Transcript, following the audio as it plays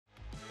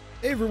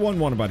Hey everyone,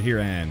 Wanderbot here,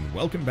 and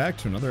welcome back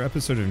to another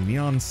episode of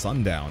Neon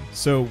Sundown.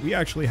 So, we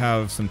actually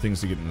have some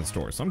things to get in the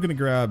store. So I'm gonna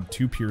grab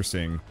 2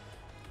 piercing.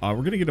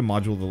 We're gonna get a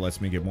module that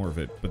lets me get more of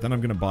it, but then I'm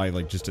gonna buy,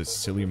 like, just a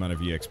silly amount of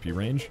EXP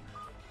range.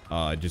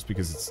 Just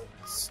because it's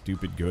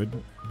stupid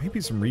good.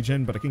 Maybe some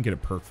regen, but I can get a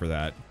perk for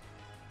that.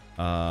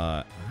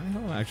 I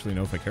don't actually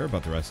know if I care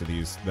about the rest of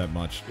these that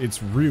much.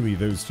 It's really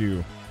those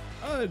two.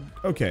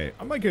 Okay,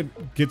 I might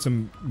get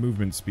some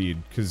movement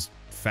speed, because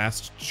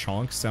fast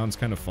chonk sounds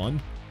kind of fun.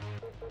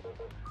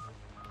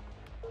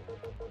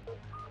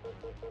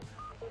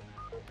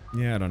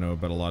 Yeah, I don't know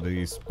about a lot of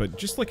these, but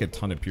just like a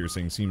ton of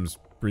piercing seems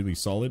really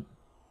solid.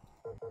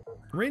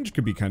 Range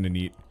could be kind of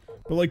neat,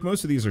 but like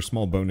most of these are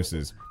small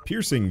bonuses.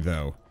 Piercing,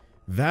 though,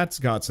 that's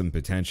got some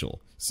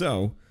potential.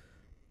 So,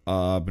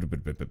 what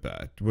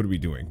are we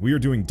doing? We are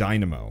doing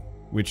Dynamo,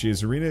 which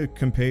is arena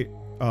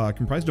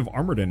comprised of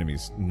armored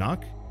enemies.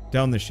 Knock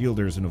down the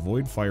shielders and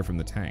avoid fire from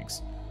the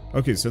tanks.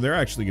 Okay, so they're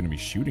actually going to be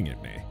shooting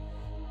at me.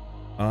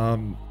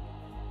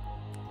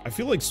 I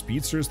feel like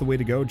Speedster is the way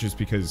to go, just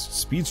because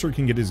Speedster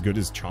can get as good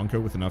as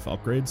Chonko with enough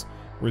upgrades,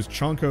 whereas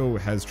Chonko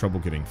has trouble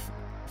getting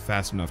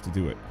fast enough to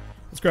do it.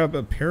 Let's grab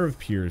a pair of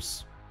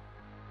Pierce.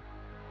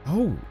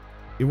 Oh,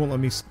 it won't let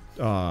me,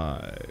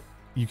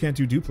 you can't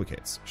do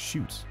duplicates.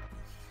 Shoot.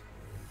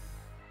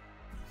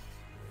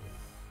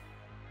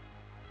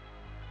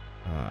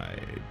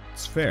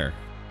 It's fair.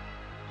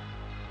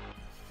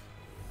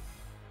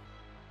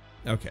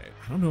 Okay,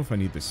 I don't know if I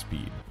need the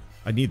speed.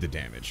 I need the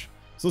damage.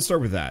 So let's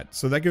start with that.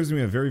 So that gives me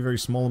a very, very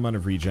small amount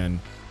of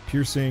regen.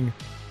 Piercing,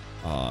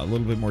 a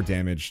little bit more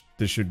damage.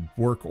 This should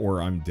work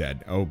or I'm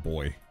dead. Oh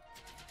boy.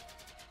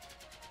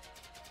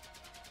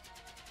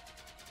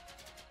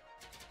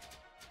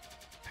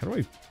 How do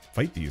I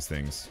fight these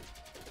things?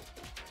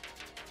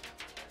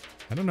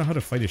 I don't know how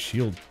to fight a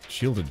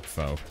shielded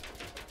foe.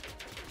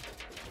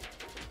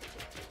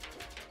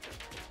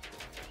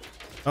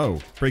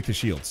 Oh, break the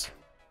shields.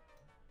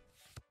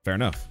 Fair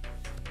enough.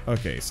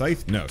 Okay,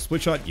 Scythe? No.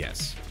 Split Shot?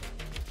 Yes.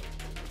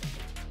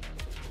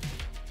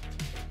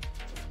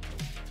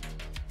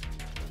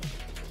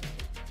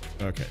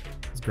 Okay,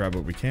 let's grab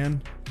what we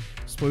can.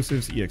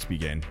 Explosives, EXP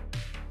gain.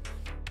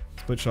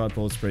 Split Shot,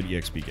 Bullet Spread,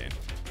 EXP gain.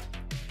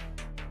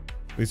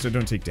 At least I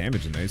don't take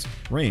damage in these.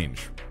 Range.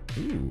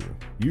 Ooh,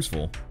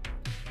 useful.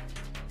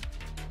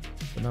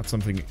 But not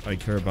something I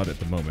care about at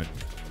the moment.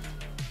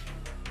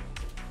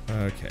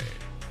 Okay,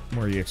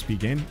 more EXP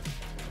gain.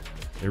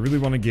 I really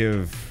want to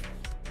give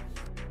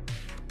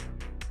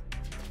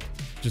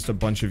just a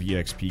bunch of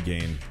EXP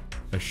gain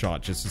a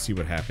shot just to see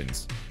what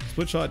happens.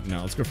 Split Shot?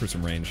 No, let's go for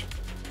some range.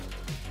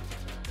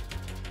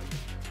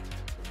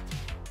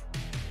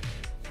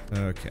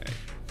 Okay.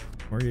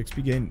 More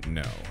EXP gain?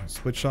 No.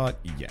 Split Shot?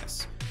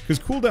 Yes. Because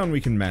cooldown we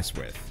can mess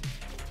with.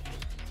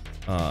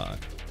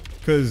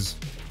 Because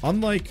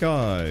unlike,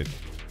 let's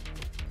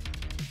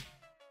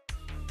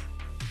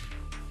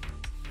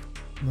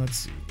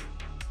see.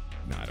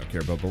 No, I don't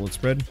care about bullet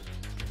spread.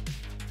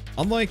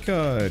 Unlike,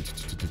 weapon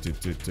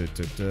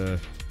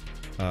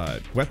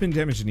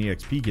damage and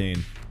EXP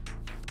gain,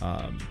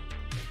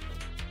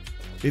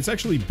 it's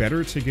actually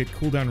better to get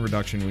cooldown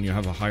reduction when you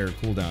have a higher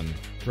cooldown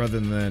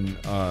rather than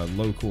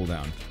low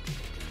cooldown.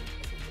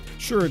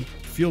 Sure, it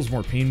feels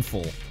more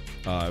painful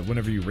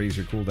whenever you raise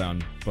your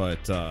cooldown, but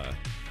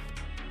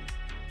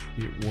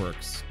it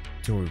works.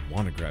 Do I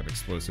want to grab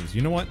explosives?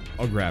 You know what?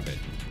 I'll grab it.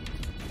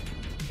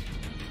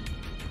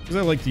 Because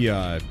I like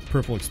the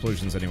purple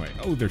explosions anyway.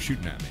 Oh, they're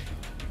shooting at me.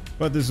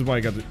 But this is why I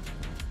got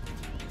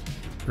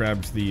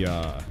grabbed the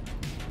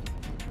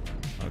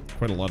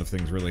quite a lot of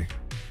things, really.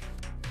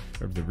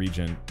 Grab the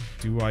regen.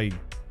 Do I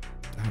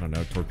don't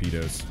know,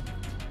 torpedoes.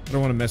 I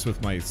don't want to mess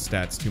with my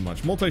stats too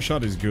much.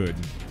 Multi-shot is good.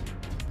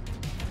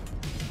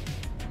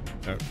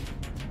 Oh.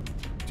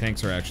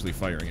 Tanks are actually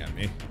firing at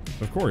me.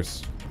 Of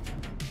course.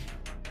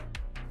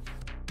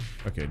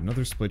 Okay,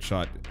 another split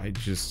shot. I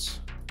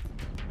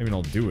mean,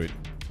 I'll do it.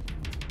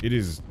 It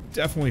is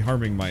definitely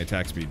harming my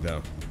attack speed,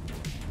 though.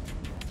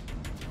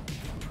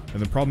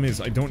 And the problem is,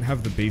 I don't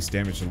have the base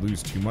damage to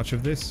lose too much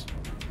of this.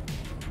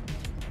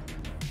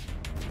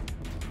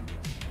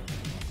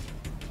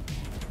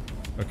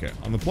 Okay,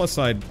 on the plus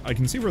side, I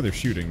can see where they're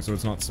shooting, so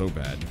it's not so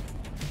bad.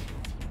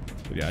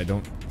 But yeah, I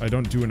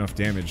don't do enough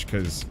damage,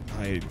 because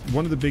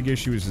one of the big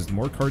issues is the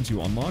more cards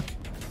you unlock,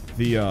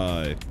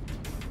 the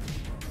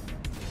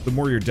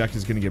more your deck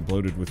is going to get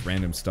bloated with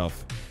random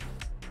stuff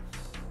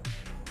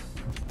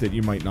that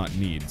you might not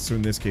need. So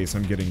in this case,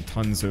 I'm getting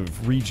tons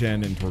of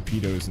regen and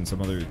torpedoes and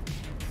some other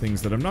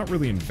things that I'm not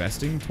really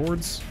investing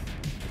towards.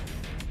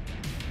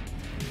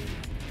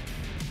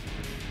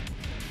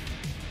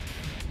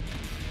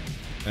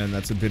 And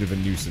that's a bit of a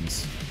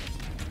nuisance.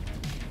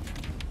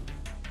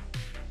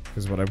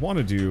 Because what I want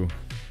to do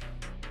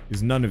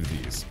is none of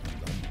these.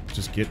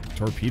 Just get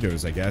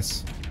torpedoes, I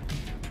guess.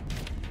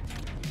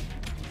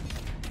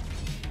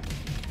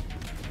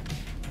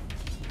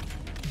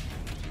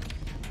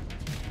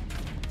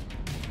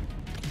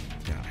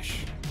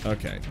 Gosh.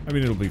 Okay. I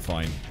mean, it'll be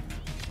fine.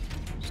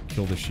 Just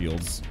kill the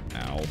shields.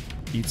 Ow.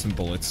 Eat some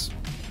bullets.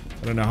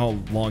 I don't know how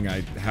long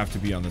I have to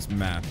be on this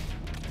map.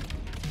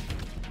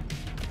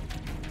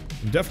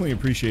 I'm definitely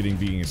appreciating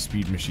being a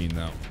speed machine,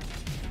 though.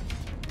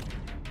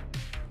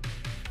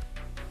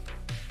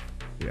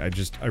 Yeah,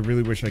 I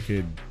really wish I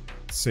could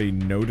say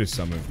no to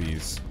some of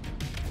these.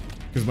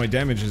 Because my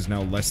damage is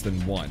now less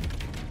than 1.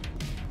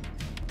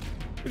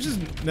 Which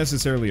isn't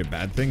necessarily a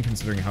bad thing,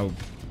 considering how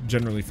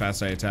generally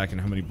fast I attack and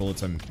how many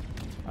bullets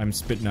I'm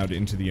spitting out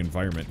into the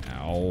environment.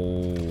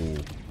 Ow.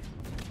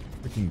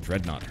 Freaking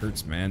Dreadnought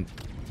hurts, man.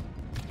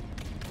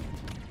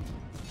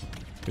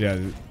 Yeah.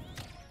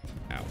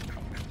 Ow.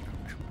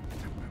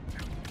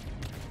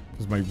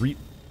 Because my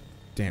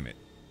damn it.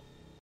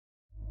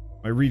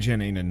 My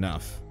regen ain't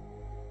enough.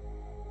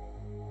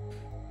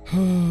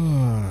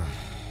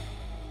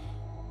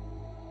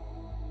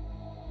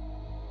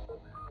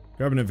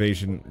 Grab an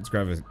evasion. Let's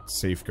grab a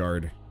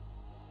safeguard.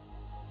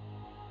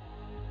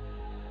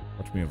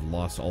 Watch me have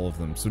lost all of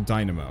them. So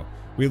dynamo.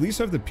 We at least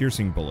have the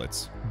piercing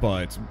bullets,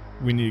 but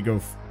we need to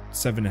go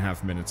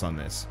 7.5 minutes on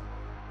this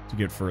to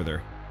get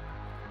further.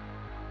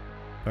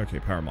 Okay,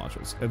 power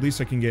modules. At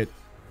least I can get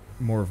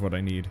more of what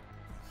I need.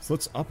 So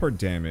let's up our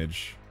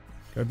damage.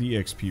 Grab the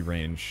EXP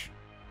range.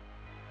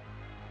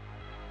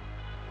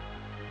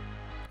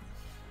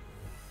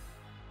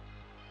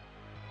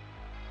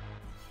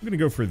 I'm gonna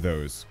go for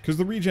those, because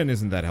the regen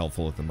isn't that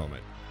helpful at the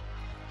moment.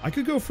 I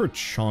could go for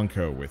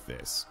Chonko with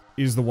this,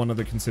 is the one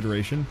other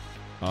consideration.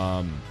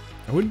 I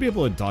wouldn't be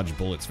able to dodge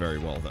bullets very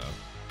well, though.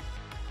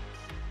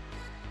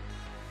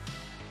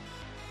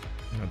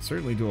 That'd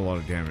certainly do a lot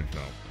of damage, though.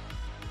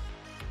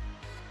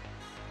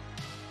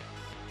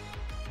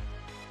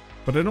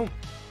 But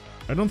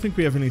I don't think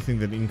we have anything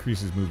that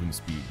increases movement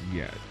speed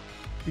yet.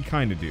 We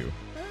kind of do.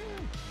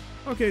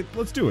 Okay,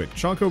 let's do it.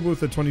 Chonko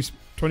with a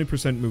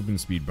 20%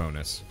 movement speed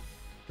bonus.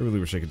 I really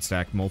wish I could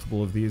stack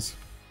multiple of these.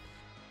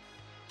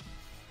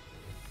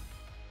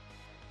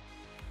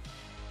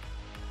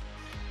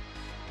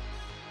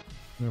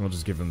 And we'll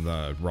just give him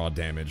the raw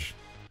damage.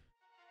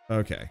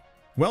 Okay.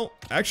 Well,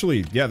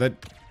 actually, yeah,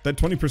 that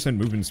 20%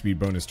 movement speed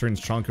bonus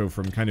turns Chonko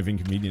from kind of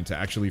inconvenient to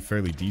actually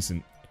fairly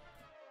decent.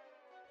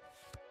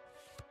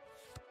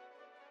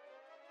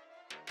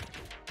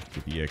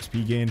 Get the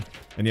EXP gain.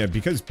 And yeah,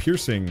 because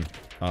piercing,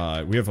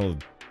 we have a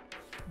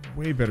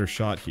way better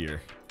shot here.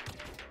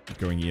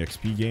 Going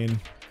EXP gain.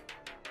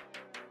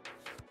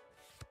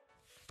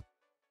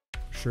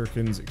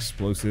 Shurikens,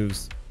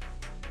 explosives.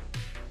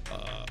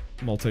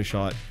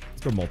 Multi-shot.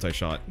 Let's go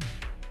multi-shot.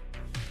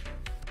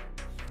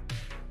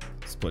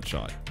 Split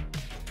shot.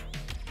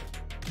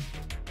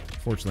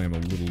 Fortunately, I'm a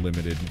little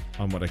limited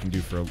on what I can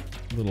do for a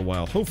little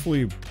while.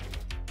 Hopefully,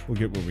 we'll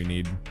get what we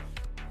need.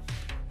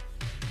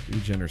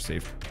 Regen or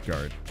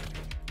safeguard.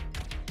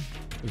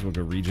 Might as well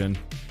go regen.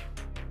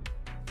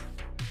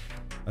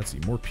 Let's see,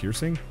 more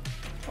piercing?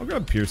 I'll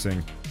grab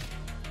piercing.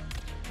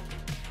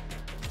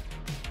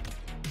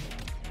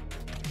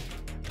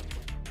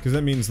 Because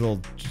that means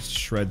they'll just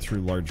shred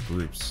through large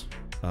groups.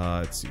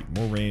 Let's see,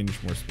 more range,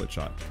 more split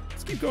shot.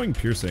 Let's keep going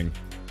piercing.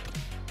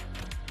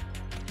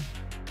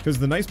 Because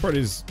the nice part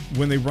is,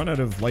 when they run out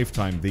of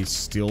lifetime, they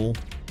still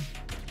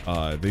do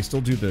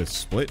the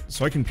split.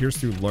 So I can pierce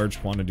through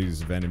large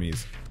quantities of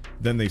enemies.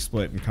 Then they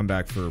split and come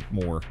back for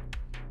more.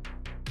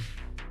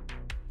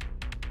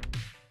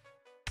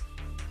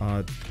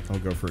 I'll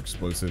go for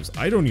explosives.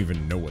 I don't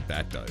even know what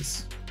that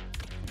does.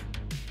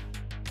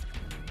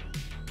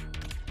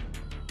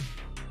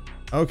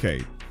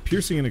 Okay,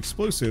 piercing and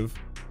explosive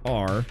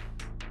are,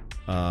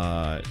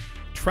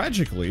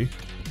 tragically,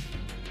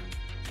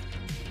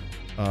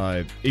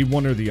 a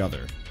one or the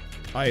other.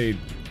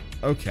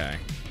 Okay.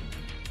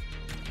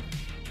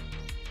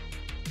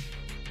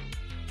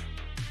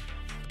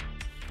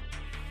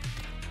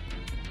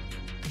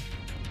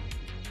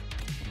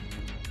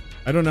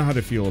 I don't know how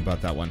to feel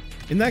about that one.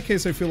 In that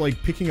case, I feel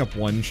like picking up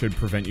one should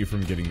prevent you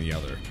from getting the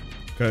other.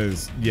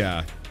 Because,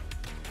 yeah.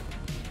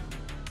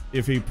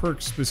 If a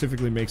perk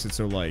specifically makes it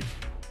so, like,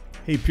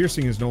 hey,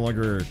 piercing is no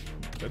longer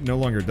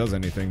does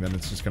anything, then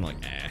it's just kind of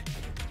like, eh.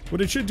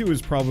 What it should do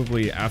is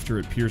probably, after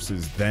it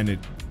pierces, then it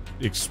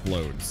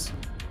explodes.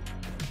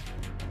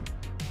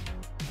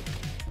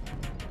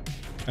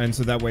 And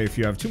so that way, if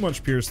you have too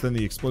much pierce, then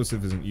the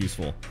explosive isn't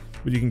useful.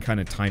 But you can kind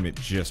of time it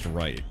just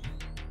right.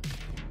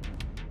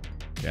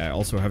 Yeah, I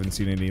also haven't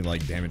seen any,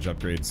 like, damage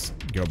upgrades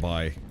go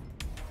by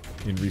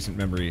in recent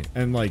memory.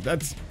 And, like,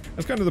 that's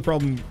kind of the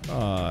problem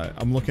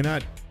I'm looking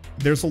at.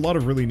 There's a lot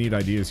of really neat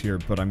ideas here,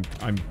 but I'm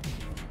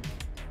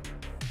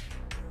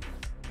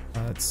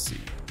let's see.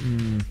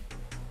 I'm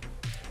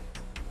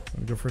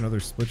gonna go for another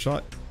split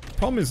shot.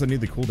 Problem is I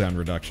need the cooldown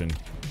reduction.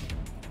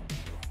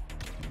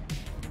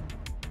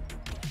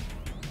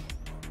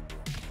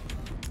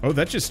 Oh,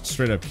 that just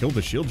straight up killed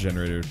the shield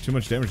generator. Too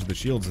much damage to the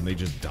shields and they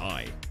just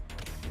die.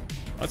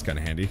 That's kind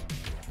of handy.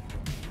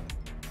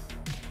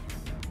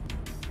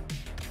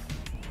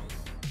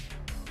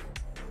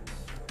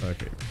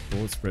 Okay,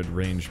 bullet spread,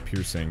 range,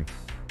 piercing.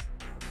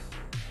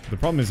 The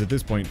problem is at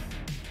this point,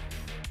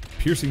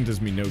 piercing does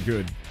me no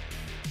good.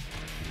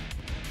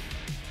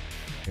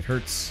 It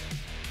hurts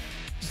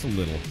Just a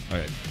little.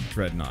 Alright,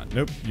 Dreadnought.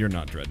 Nope, you're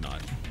not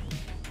Dreadnought.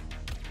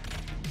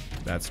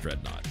 That's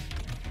Dreadnought.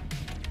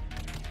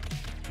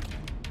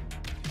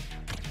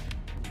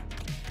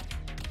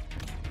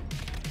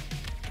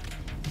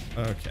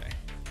 Okay.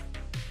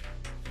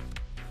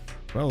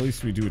 Well, at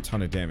least we do a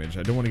ton of damage.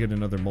 I don't want to get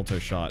another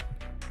multi-shot.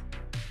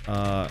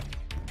 Yeah,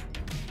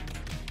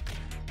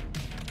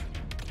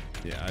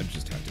 I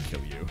just have to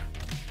kill you.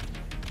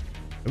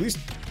 At least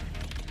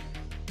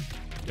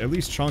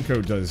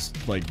Chonko does,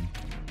 like,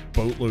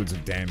 boatloads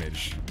of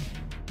damage.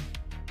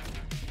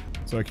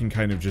 So I can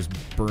kind of just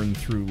burn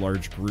through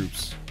large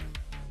groups.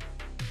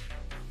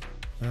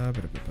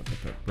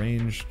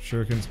 Range,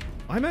 shurikens.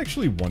 I'm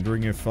actually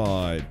wondering if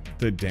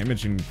the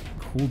damage and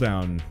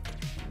cooldown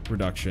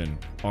reduction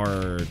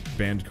are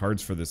banned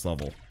cards for this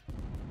level,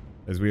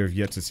 as we have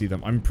yet to see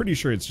them. I'm pretty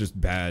sure it's just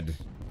bad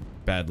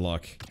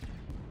luck.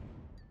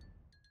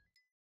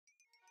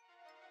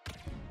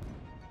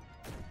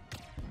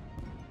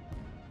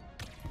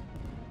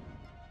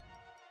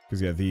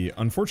 Because yeah, the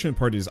unfortunate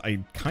part is I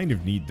kind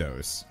of need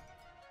those.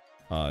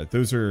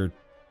 Those are,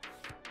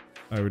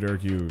 I would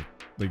argue,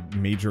 like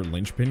major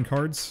linchpin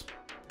cards.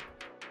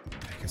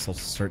 I guess I'll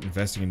start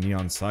investing in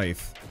Neon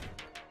Scythe.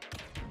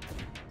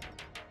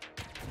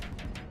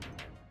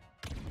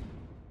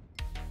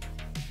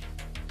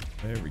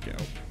 There we go.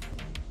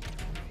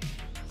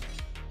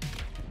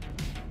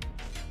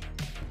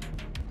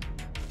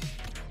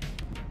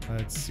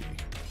 Let's see.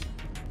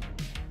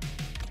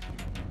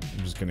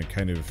 I'm just gonna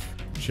kind of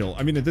chill.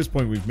 I mean, at this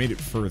point, we've made it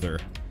further.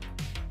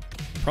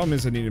 Problem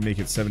is I need to make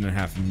it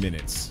 7.5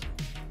 minutes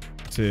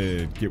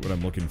to get what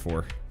I'm looking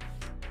for.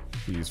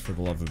 Please, for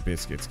the love of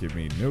biscuits, give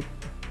me... Nope.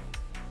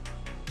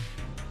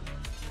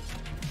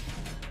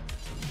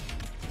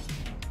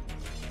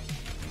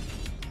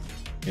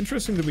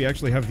 Interesting that we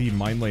actually have the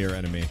Mine Layer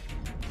enemy.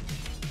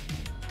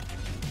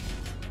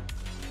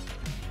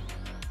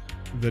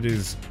 That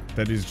is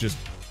just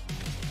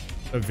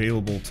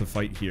available to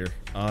fight here.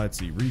 Let's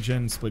see.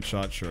 Regen, split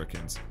shot,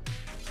 shurikens.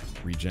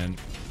 Regen.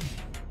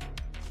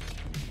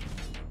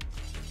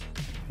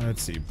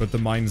 Let's see. But the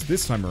mines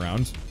this time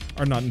around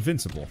are not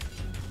invincible.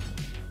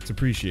 It's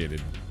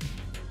appreciated.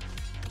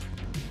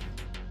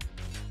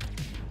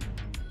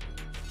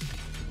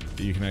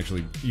 You can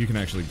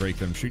actually break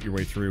them, shoot your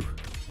way through.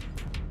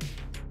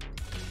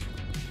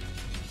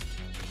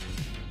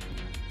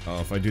 Oh,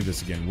 if I do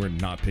this again, we're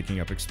not picking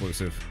up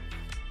explosive.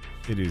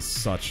 It is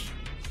such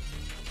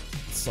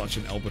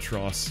an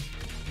albatross.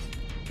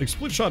 Like,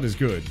 split shot is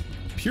good.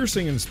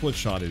 Piercing and split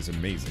shot is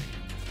amazing.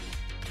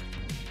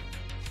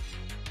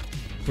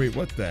 Wait,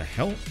 what the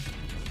hell?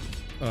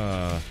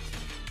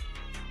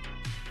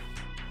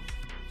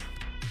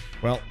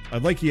 Well,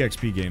 I'd like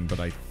EXP gain, but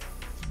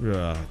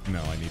no,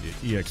 I need it.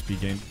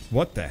 EXP gain.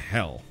 What the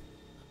hell?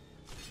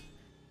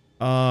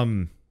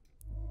 Well,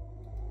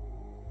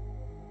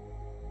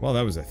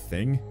 that was a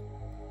thing.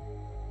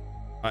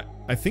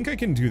 I think I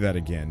can do that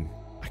again.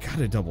 I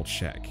gotta double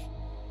check.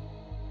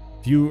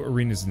 View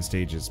arenas and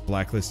stages.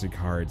 Blacklisted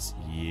cards.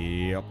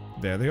 Yep.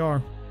 There they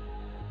are.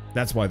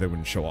 That's why they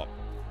wouldn't show up.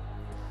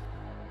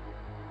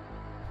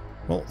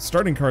 Well,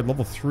 starting card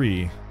level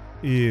 3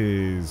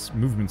 is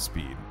movement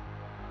speed.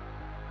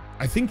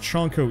 I think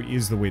Chonko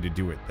is the way to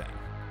do it then.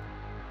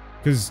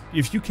 Because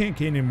if you can't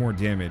gain any more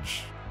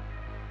damage,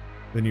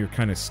 then you're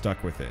kind of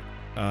stuck with it.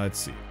 Let's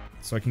see.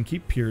 So I can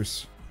keep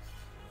Pierce,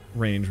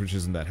 range, which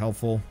isn't that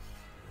helpful.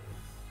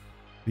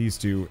 These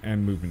two,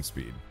 and movement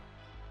speed.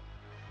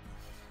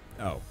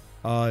 Oh.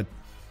 Let's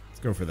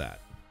go for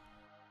that.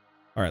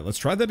 Alright, let's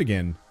try that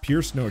again.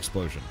 Pierce, no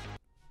explosion.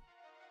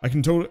 I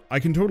can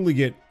totally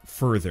get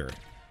further.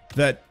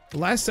 That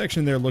last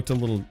section there looked a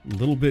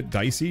little bit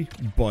dicey,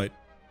 but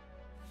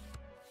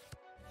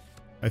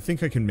I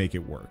think I can make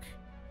it work.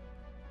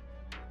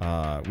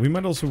 We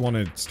might also want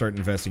to start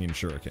investing in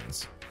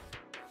shurikens.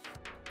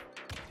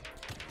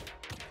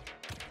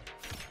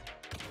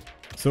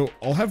 So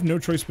I'll have no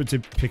choice but to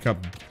pick up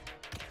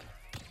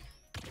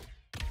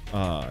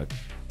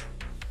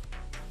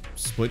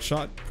split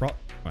shot.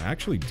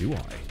 Actually, do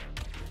I?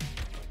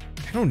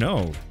 I don't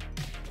know.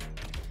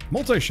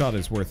 Multi-shot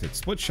is worth it.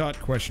 Split shot,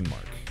 question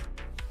mark.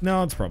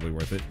 No, it's probably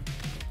worth it.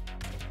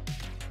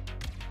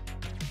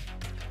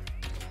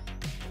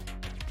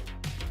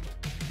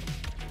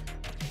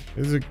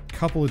 There's a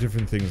couple of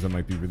different things that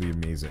might be really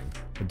amazing.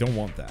 I don't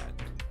want that.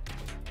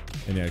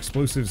 And yeah,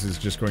 explosives is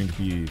just going to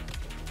be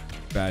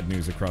bad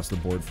news across the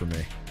board for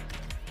me.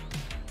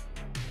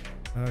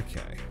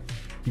 Okay.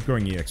 Keep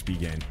going EXP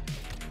gain.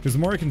 Because the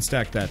more I can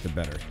stack that, the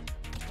better.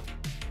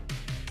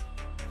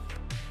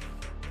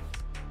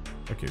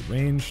 Okay,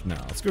 range. No,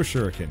 let's go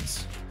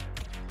shurikens.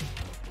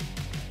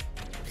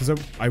 Because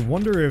I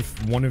wonder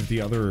if one of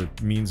the other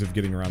means of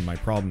getting around my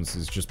problems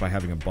is just by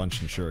having a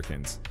bunch in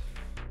shurikens.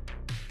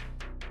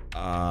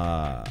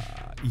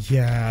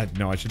 Yeah,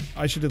 no,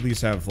 I should at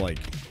least have like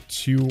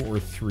 2 or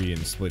 3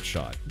 in split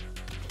shot.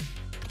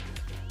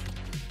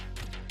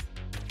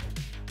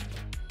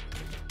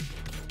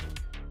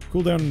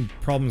 Cooldown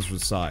problems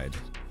with side.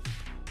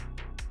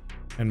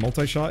 And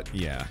multi-shot?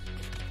 Yeah.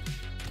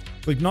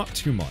 Like, not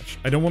too much.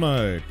 I don't want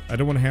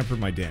to hamper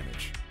my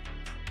damage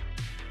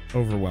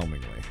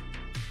overwhelmingly.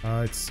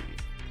 Let's see.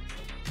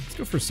 Let's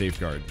go for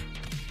Safeguard.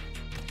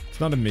 It's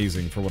not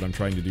amazing for what I'm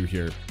trying to do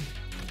here,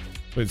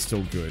 but it's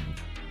still good.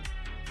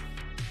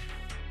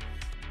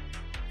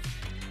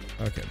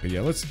 Okay, but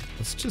yeah, let's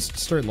just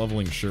start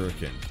leveling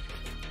Shuriken.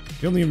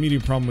 The only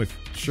immediate problem with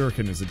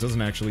Shuriken is it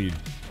doesn't actually,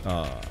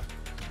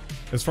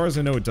 as far as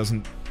I know,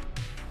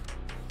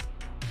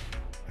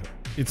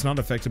 it's not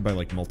affected by,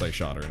 like,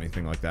 multi-shot or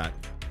anything like that.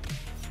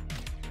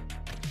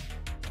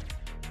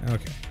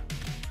 Okay.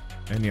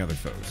 Any other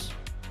foes?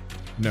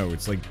 No,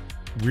 it's, like,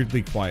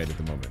 weirdly quiet at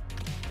the moment.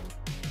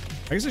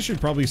 I guess I should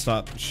probably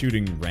stop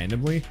shooting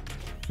randomly,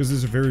 because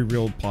there's a very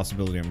real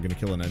possibility I'm going to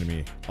kill an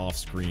enemy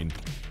off-screen.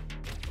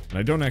 And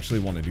I don't actually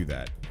want to do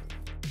that.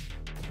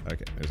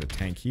 Okay, there's a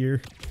tank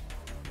here.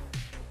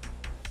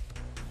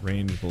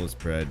 Range, bullet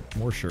spread,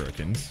 more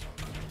shurikens.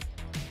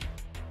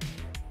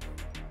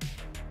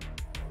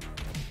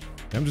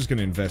 I'm just going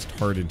to invest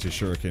hard into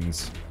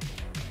shurikens.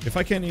 If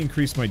I can't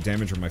increase my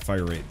damage or my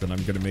fire rate, then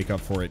I'm going to make up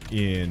for it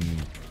in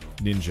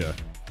ninja.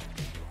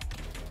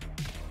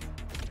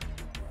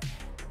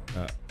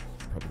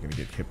 Probably going to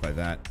get hit by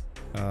that.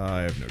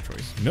 I have no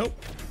choice. Nope.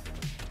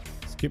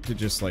 Skipped it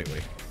just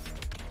slightly.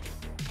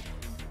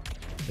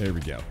 There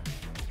we go.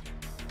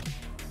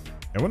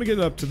 I want to get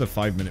up to the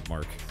 5-minute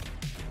mark.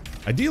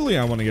 Ideally,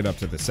 I want to get up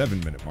to the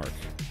 7-minute mark.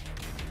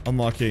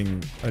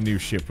 Unlocking a new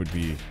ship would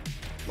be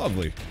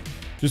lovely.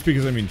 Just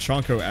because, I mean,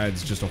 Chonko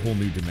adds just a whole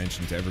new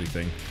dimension to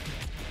everything.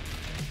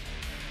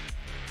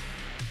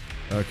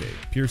 Okay,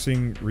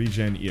 piercing,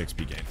 regen,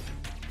 EXP gain.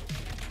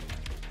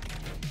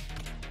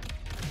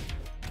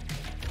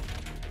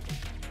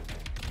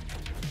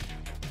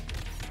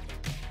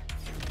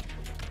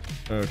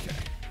 Okay.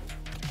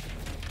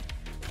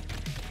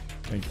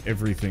 Thank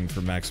everything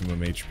for maximum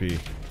HP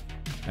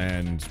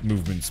and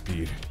movement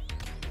speed.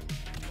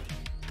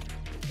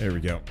 There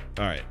we go.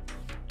 Alright.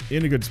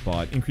 In a good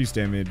spot. Increased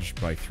damage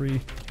by 3.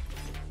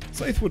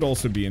 Scythe would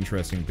also be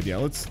interesting, but yeah,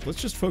 let's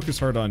just focus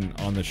hard on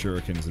the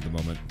shurikens at the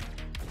moment.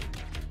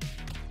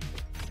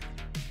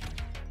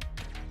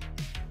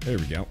 There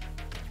we go.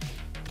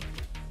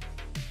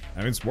 I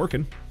mean, it's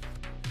working.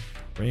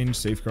 Range,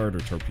 safeguard,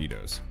 or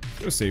torpedoes?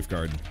 Go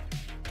safeguard.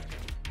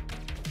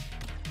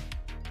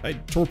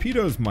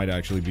 Torpedoes might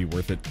actually be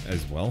worth it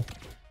as well.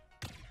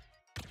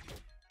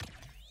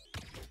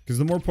 Because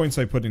the more points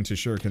I put into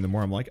shuriken, the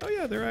more I'm like, oh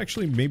yeah, they're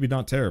actually maybe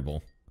not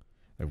terrible.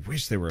 I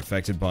wish they were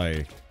affected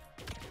by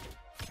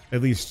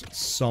at least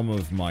some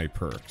of my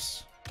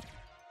perks.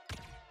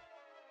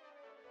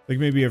 Like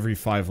maybe every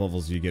 5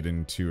 levels you get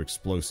into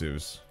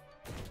explosives.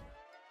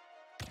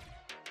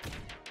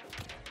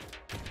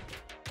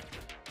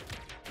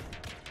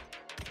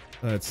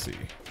 Let's see.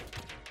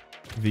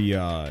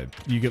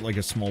 You get like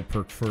a small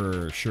perk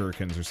for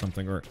shurikens or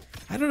something, or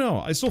I don't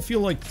know. I still feel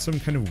like some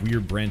kind of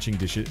weird branching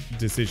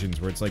decisions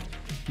where it's like,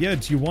 yeah,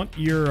 do you want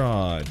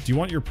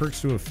your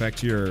perks to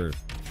affect your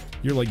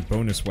like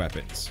bonus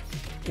weapons,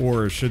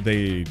 or should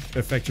they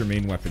affect your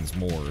main weapons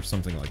more, or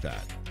something like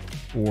that?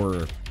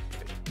 Or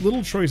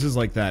little choices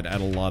like that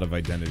add a lot of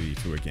identity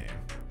to a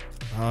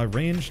game.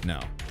 Range? No.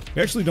 I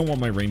actually don't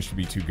want my range to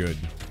be too good.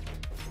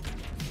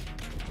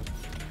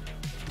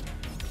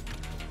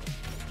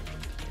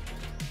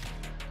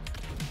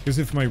 Because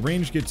if my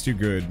range gets too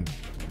good...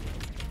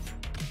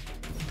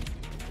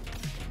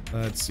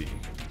 Let's see.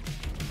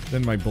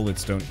 Then my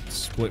bullets don't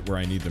split where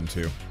I need them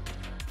to.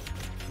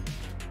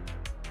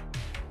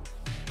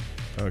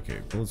 Okay,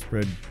 bullet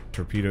spread,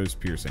 torpedoes,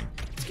 piercing.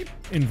 Let's keep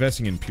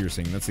investing in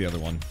piercing, that's the other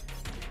one.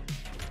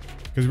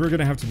 Because we're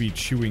going to have to be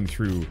chewing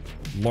through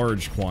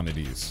large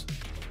quantities.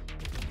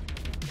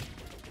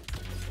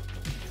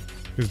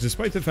 Because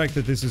despite the fact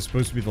that this is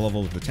supposed to be the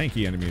level of the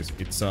tanky enemies,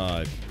 it's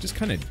just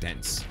kind of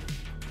dense.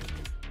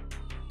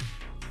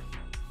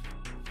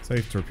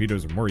 Safe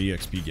torpedoes are more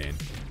EXP gain.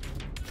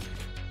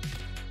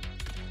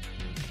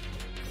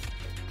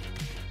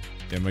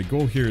 Yeah, my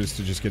goal here is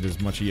to just get as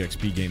much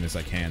EXP gain as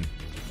I can.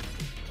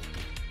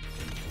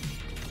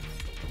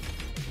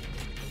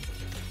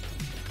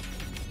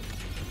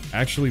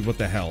 Actually, what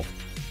the hell?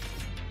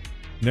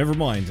 Never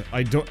mind.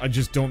 I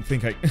just don't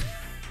think I...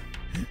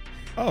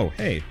 Oh,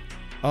 hey.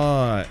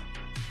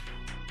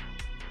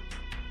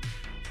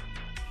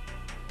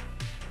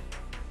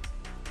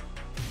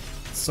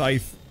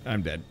 Scythe.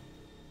 I'm dead.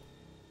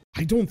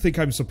 I don't think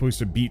I'm supposed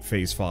to beat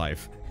Phase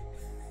 5.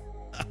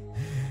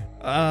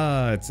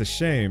 It's a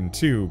shame,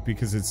 too,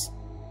 because it's...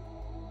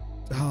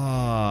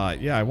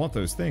 yeah, I want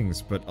those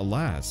things, but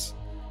alas.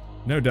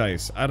 No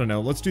dice. I don't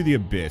know. Let's do the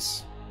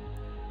Abyss.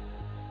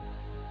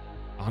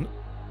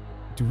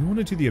 Do we want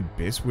to do the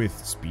Abyss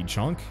with Speed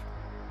Chonk?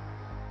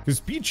 Because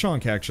Speed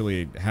Chonk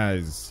actually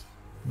has,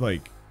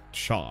 like,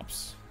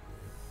 chops.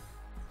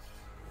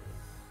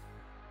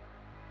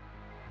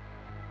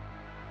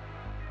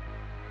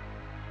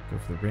 Go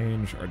for the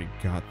range. Already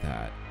got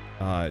that.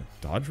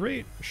 Dodge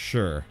rate?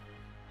 Sure.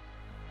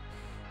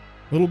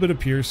 Little bit of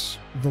Pierce,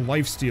 the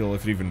lifesteal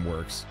if it even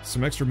works,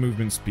 some extra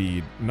movement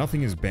speed,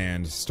 nothing is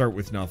banned, start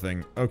with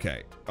nothing.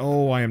 Okay.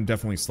 Oh, I am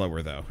definitely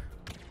slower though.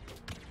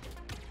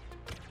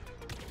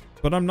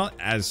 But I'm not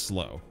as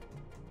slow.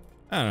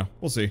 I don't know,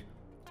 we'll see.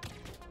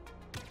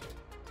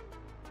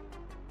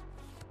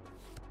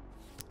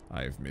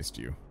 I've missed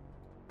you.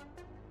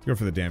 Let's go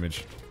for the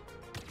damage.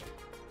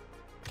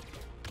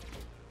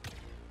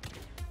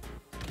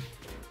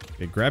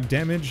 Okay, grab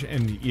damage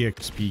and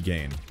EXP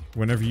gain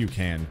whenever you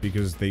can,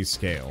 because they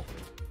scale.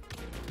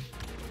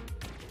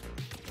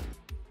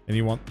 And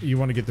you want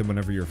to get them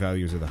whenever your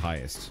values are the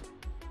highest.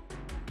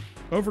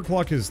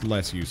 Overclock is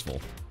less useful.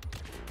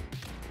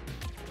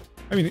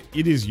 I mean,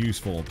 it is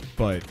useful,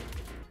 but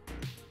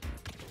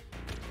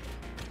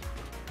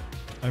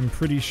I'm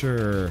pretty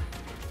sure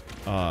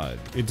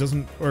it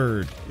doesn't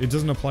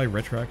apply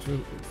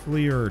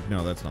retroactively, or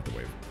no, that's not the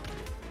way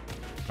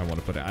I want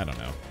to put it. I don't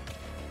know.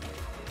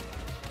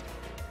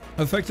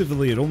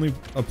 Effectively, it only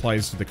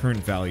applies to the current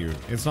value.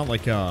 It's not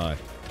like a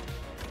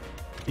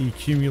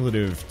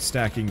cumulative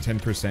stacking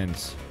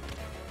 10%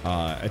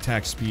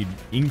 attack speed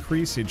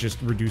increase. It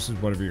just reduces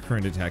whatever your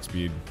current attack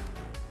speed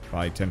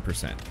by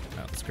 10%.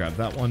 Let's grab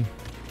that one.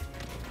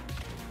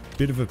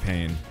 Bit of a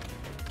pain.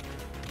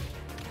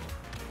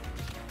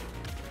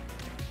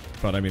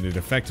 But, I mean, it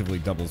effectively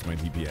doubles my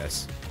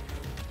DPS.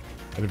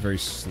 At a very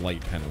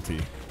slight penalty.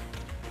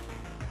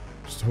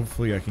 Just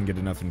hopefully I can get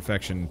enough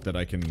infection that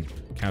I can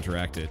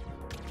counteract it.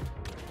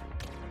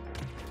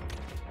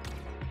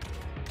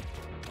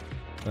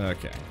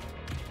 Okay.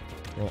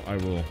 Well, I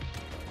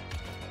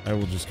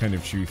will just kind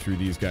of chew through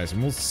these guys,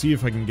 and we'll see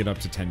if I can get up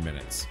to 10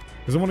 minutes.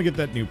 Because I want to get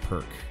that new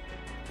perk.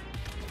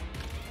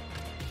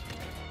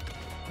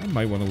 I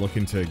might want to look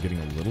into getting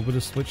a little bit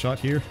of split shot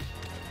here.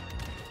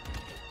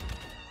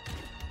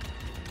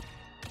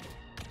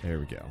 There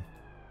we go.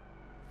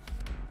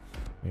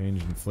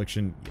 Range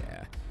infliction,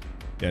 yeah.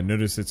 Yeah,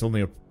 notice it's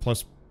only a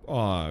plus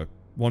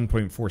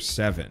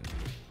 1.47.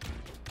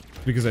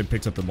 Because I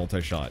picked up the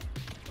multi-shot.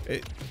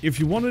 If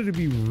you wanted to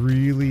be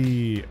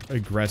really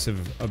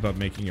aggressive about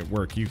making it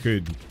work, you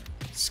could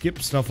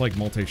skip stuff like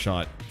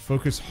multi-shot,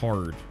 focus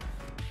hard.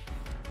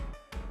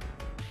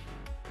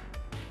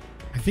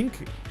 I think,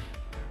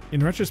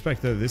 in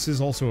retrospect though, this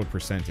is also a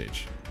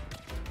percentage.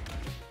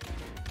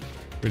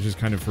 Which is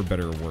kind of for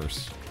better or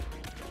worse.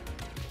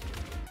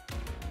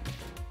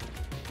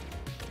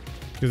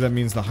 Because that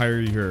means the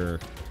higher your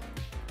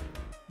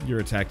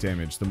attack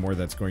damage, the more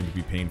that's going to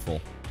be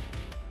painful.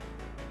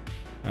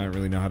 I don't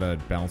really know how to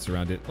balance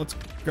around it. Let's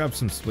grab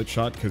some split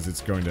shot because it's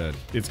gonna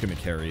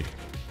carry.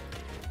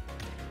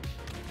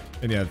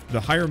 And yeah, the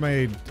higher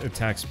my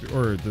attack speed,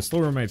 or the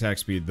slower my attack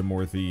speed, the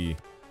more the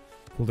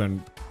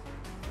cooldown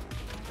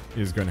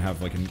is going to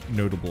have like a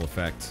notable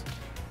effect.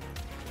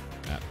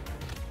 Yeah.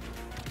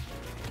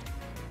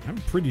 I'm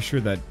pretty sure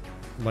that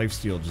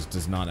lifesteal just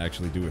does not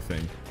actually do a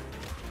thing.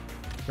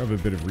 Grab a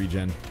bit of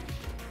regen.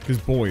 Because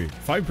boy,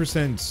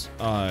 5%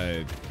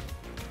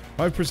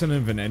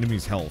 of an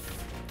enemy's health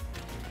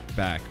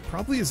back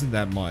probably isn't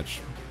that much.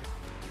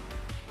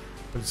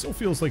 But it still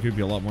feels like it would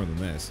be a lot more than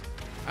this.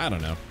 I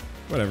don't know.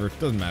 Whatever,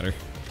 doesn't matter.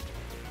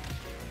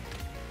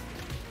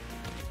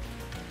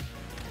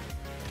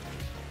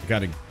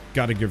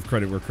 Gotta give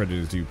credit where credit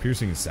is due.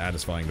 Piercing is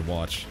satisfying to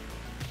watch.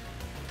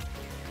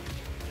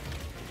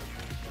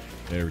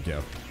 There we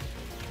go.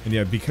 And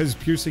yeah, because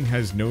piercing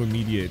has no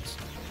immediate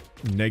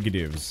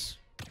negatives,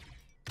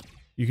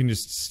 you can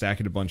just stack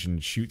it a bunch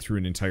and shoot through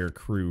an entire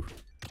crew.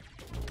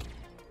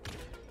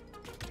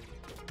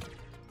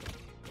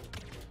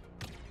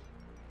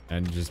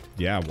 And just,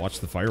 yeah,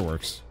 watch the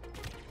fireworks.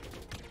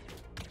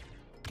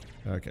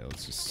 Okay,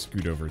 let's just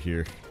scoot over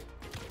here.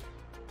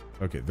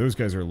 Okay, those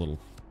guys are a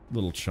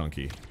little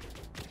chunky.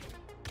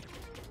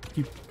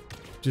 Keep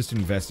just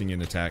investing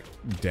in attack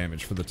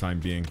damage for the time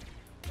being.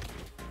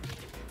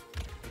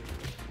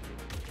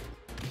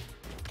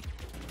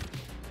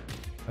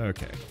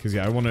 Okay, because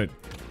yeah, I want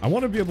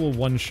to be able to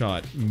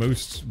one-shot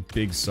most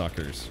big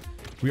suckers.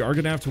 We are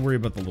going to have to worry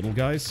about the little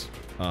guys,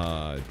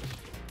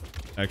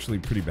 actually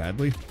pretty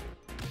badly.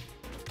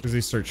 Because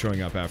they start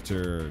showing up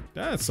after,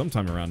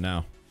 sometime around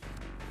now.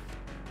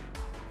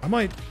 I'm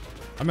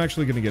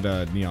actually going to get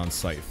a Neon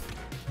Scythe,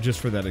 just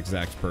for that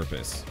exact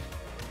purpose.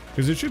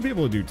 Because it should be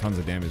able to do tons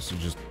of damage to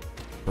just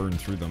burn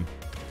through them.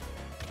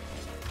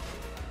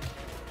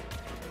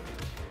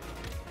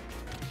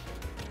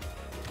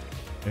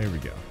 There we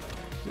go.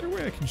 Is there a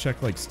way I can check,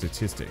 like,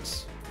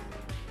 statistics?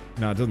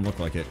 No, it doesn't look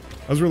like it.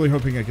 I was really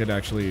hoping I could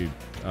actually,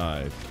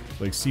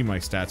 like, see my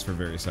stats for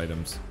various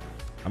items.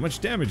 How much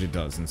damage it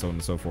does, and so on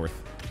and so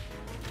forth.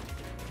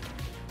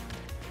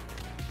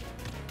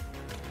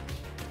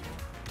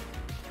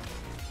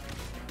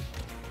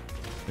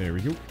 There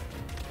we go.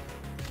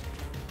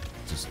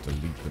 Just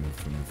delete them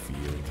from the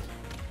field.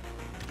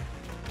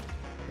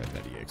 Grab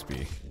that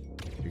EXP.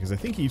 Because I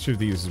think each of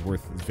these is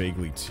worth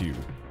vaguely 2.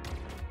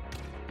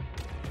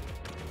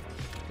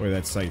 Or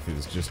that scythe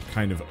is just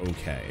kind of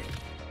okay.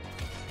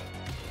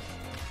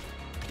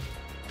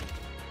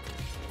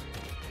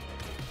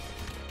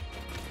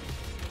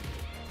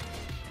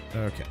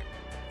 Okay.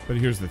 But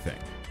here's the thing.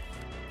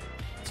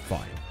 It's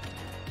fine.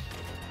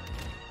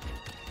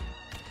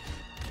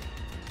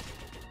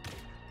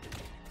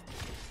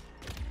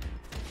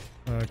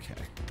 Okay.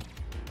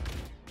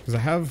 Because I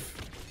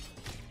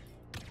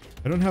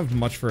don't have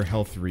much for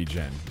health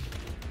regen.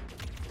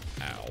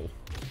 Ow.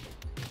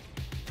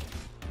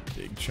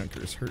 Big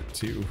chunkers hurt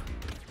too.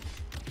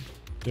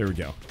 There we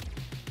go.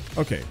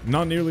 Okay,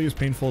 not nearly as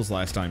painful as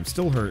last time.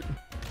 Still hurt,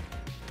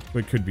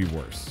 but could be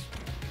worse.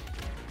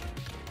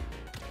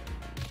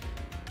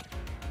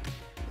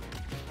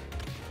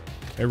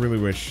 I really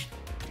wish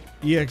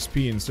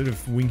EXP, instead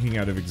of winking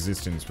out of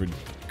existence, would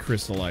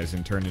crystallize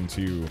and turn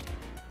into...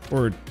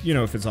 Or, you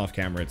know, if it's off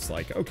camera, it's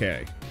like,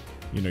 okay,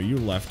 you know, you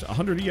left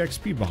 100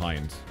 EXP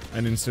behind.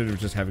 And instead of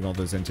just having all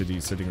those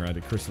entities sitting around,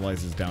 it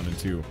crystallizes down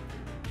into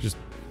just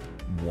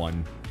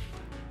one.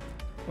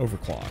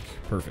 Overclock.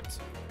 Perfect.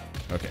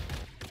 Okay.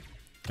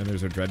 And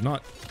there's our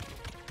Dreadnought.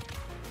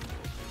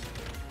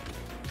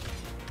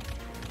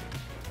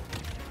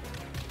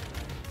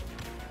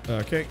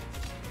 Okay.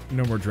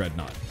 No more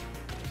Dreadnought.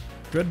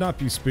 Dreadnought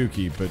be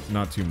spooky, but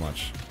not too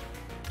much.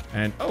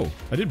 And, oh,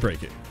 I did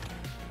break it.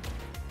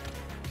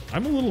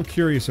 I'm a little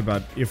curious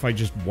about if I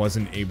just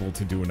wasn't able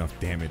to do enough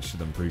damage to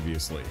them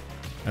previously.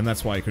 And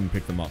that's why I couldn't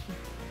pick them up.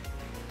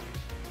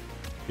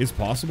 It's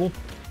possible.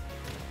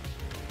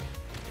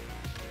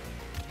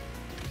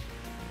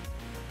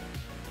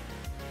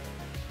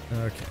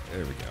 Okay,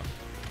 there we go.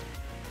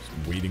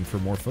 Just waiting for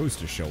more foes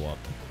to show up.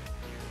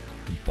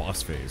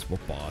 Boss phase.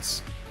 What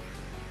boss?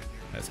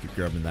 Let's keep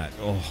grabbing that.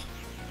 Oh.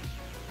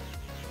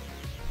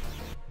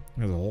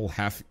 There's a whole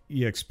half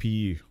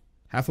EXP.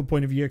 Half a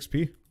point of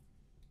EXP?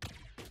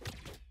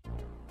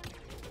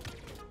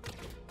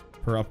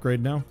 Per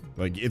upgrade now?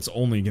 Like, it's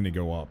only gonna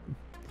go up.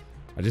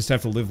 I just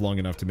have to live long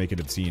enough to make it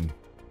obscene.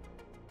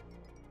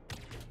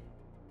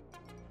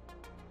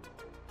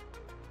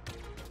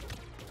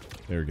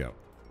 There we go.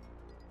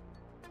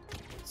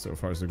 So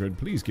far so good.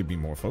 Please give me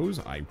more foes.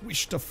 I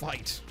wish to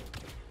fight.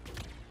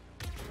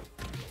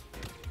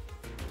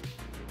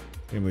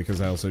 Mainly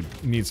because I also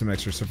need some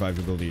extra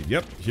survivability.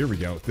 Yep, here we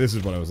go. This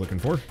is what I was looking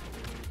for.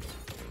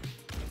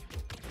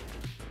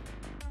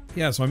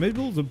 Yeah, so I'm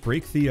able to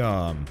break the,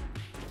 I'm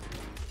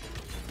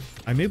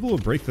able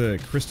to break the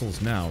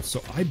crystals now,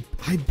 so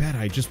I bet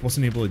I just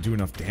wasn't able to do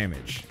enough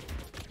damage.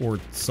 Or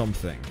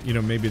something. You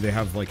know, maybe they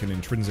have, like, an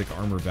intrinsic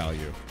armor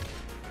value.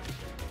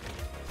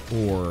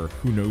 Or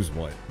who knows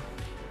what.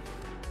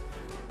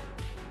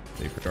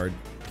 Safeguard.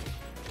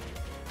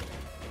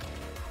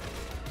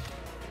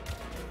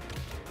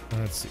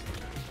 Let's see.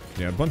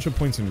 Yeah, a bunch of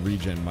points in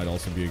regen might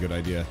also be a good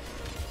idea.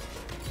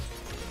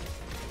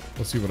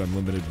 Let's see what I'm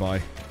limited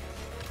by.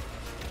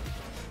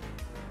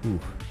 Ooh.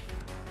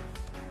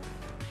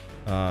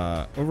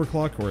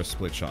 Overclock or a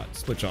split shot?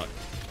 Split shot.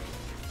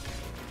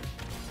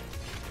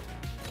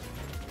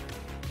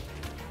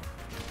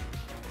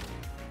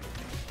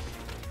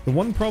 The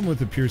one problem with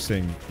the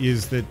piercing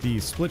is that the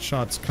split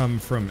shots come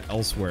from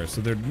elsewhere, so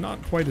they're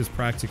not quite as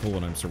practical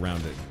when I'm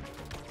surrounded.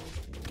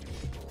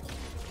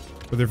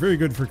 But they're very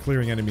good for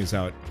clearing enemies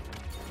out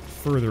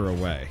further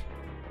away.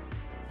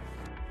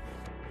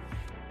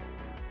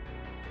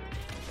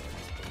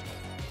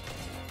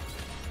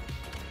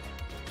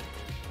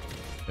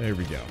 There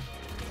we go.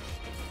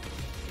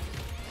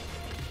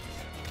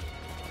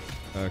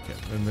 Okay,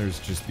 then there's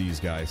just these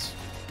guys.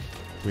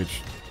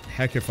 Which,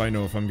 heck if I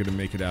know if I'm gonna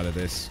make it out of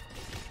this.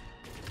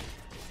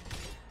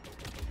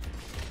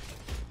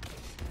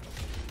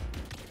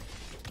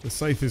 The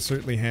scythe is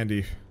certainly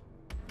handy.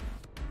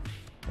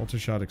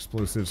 Multi-shot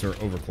explosives or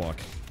overclock.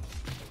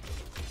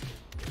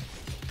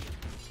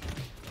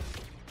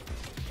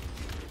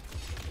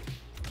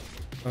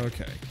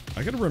 Okay.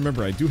 I gotta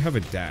remember, I do have a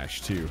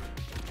dash, too.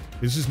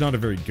 This is not a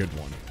very good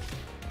one.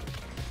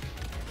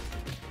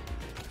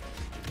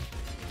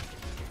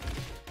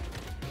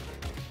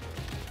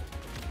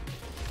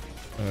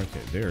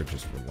 Okay, they're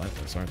just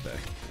relentless, aren't they?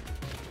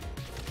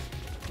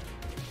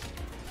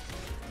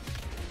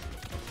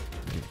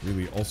 They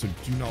really also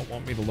do not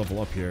want me to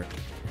level up here.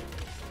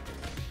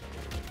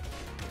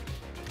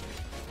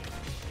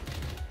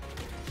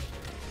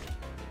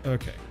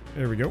 Okay,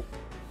 there we go.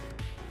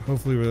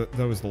 Hopefully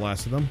that was the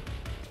last of them.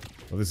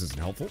 Well, this isn't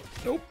helpful.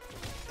 Nope,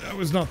 that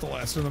was not the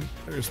last of them.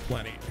 There's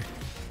plenty.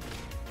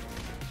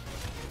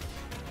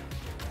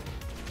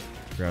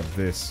 Grab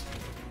this.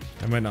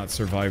 I might not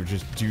survive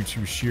just due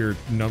to sheer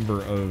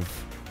number of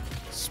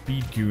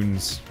speed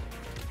goons.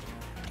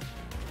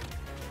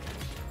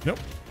 Nope.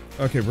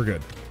 Okay, we're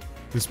good.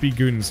 The speed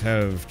goons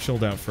have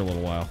chilled out for a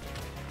little while.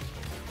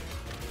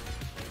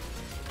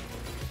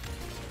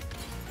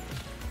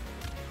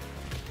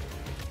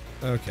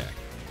 Okay.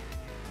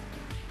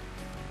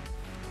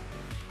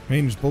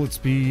 Range bullet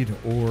speed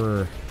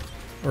or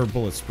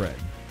bullet spread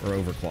or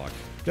overclock.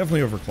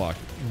 Definitely overclock.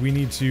 We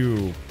need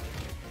to...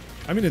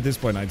 I mean, at this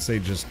point, I'd say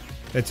just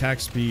attack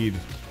speed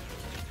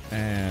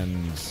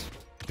and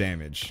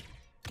damage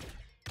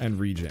and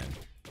regen.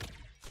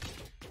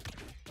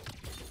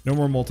 No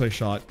more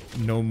multi-shot.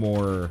 No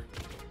more...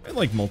 I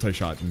like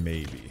multi-shot,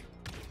 maybe.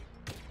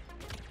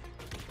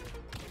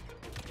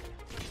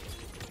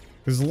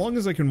 Because as long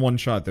as I can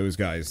one-shot those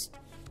guys,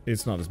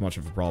 it's not as much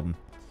of a problem.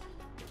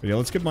 But yeah,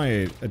 let's get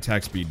my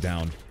attack speed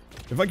down.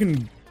 If I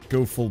can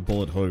go full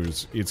bullet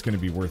hose, it's going to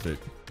be worth it.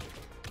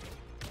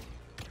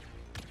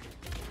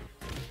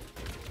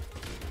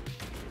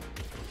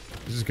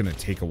 This is going to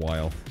take a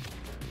while.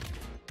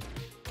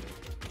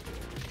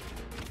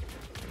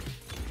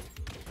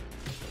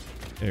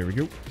 There we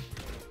go.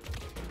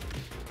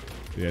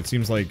 Yeah, it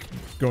seems like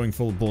going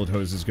full bullet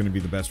hose is going to be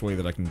the best way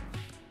that I can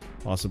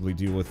possibly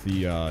deal with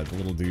the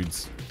little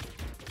dudes.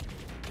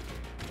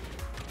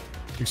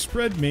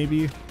 Spread,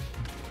 maybe.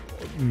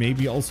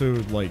 Maybe also,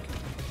 like,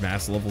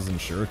 mass levels in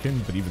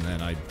Shuriken, but even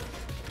then,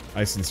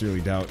 I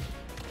sincerely doubt.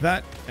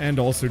 That, and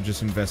also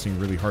just investing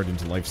really hard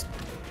into life's,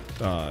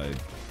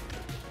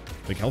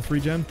 like, health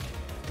regen.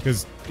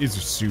 Because it's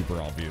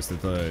super obvious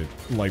that the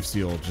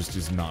lifesteal just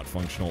is not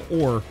functional,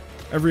 or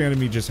every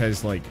enemy just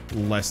has, like,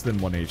 less than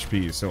 1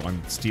 HP, so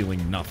I'm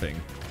stealing nothing.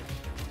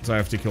 So I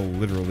have to kill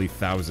literally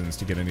thousands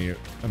to get any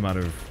amount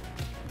of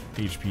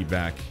HP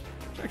back.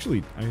 Which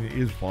actually, I mean, it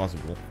is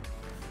possible.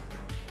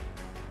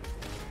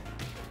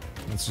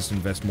 Let's just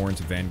invest more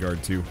into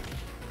Vanguard, too.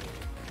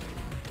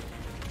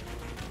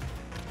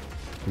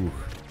 Ooh.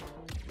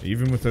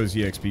 Even with those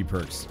EXP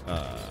perks,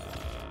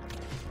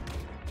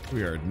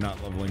 we are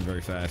not leveling very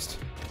fast.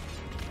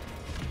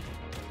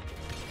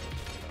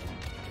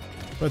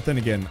 But then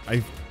again,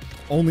 I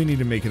only need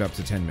to make it up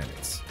to 10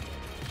 minutes.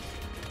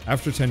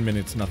 After 10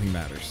 minutes, nothing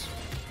matters.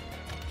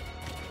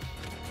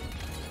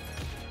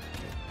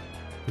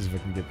 Because if I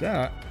can get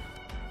that,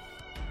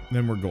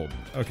 then we're golden.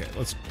 Okay,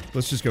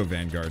 let's just go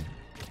Vanguard.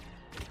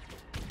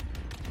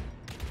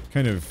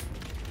 Kind of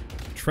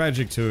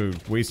tragic to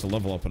waste a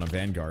level up on a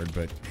Vanguard,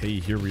 but hey,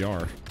 here we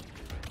are.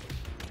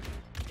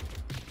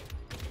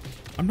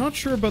 I'm not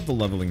sure about the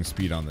leveling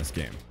speed on this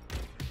game.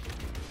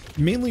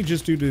 Mainly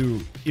just due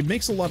to, it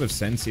makes a lot of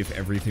sense if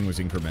everything was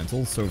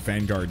incremental. So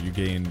Vanguard, you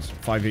gained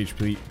 5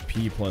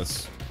 HP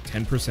plus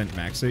 10%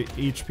 max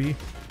HP.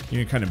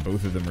 You know, kind of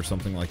both of them or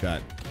something like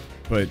that.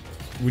 But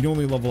when you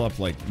only level up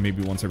like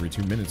maybe once every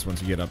 2 minutes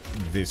once you get up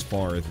this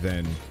far,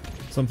 then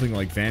something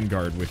like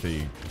Vanguard with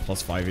a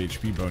plus 5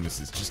 HP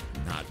bonus is just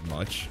not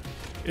much.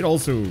 It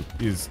also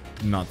is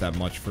not that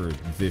much for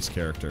this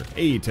character.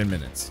 Hey, 10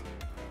 minutes.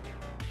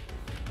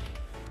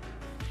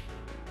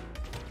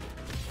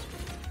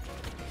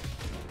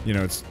 You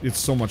know, it's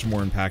so much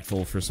more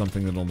impactful for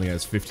something that only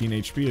has 15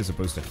 HP as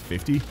opposed to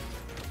 50.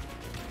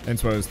 And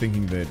so I was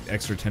thinking that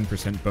extra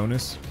 10%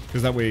 bonus,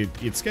 because that way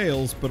it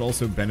scales, but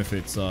also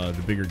benefits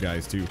the bigger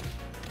guys too.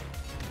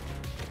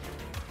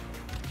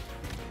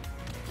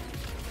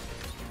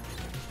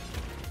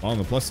 On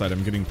the plus side,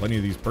 I'm getting plenty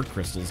of these perk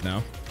crystals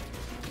now,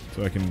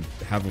 so I can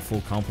have a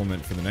full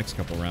complement for the next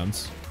couple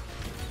rounds.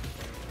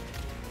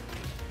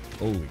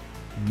 Holy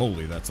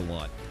moly, that's a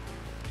lot.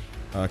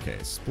 Okay,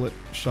 split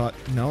shot.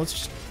 Now let's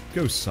just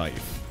go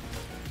scythe.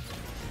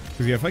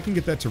 Because yeah, if I can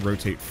get that to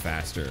rotate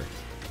faster,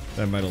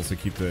 that might also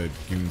keep the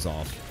goons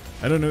off.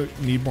 I don't know,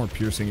 need more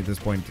piercing at this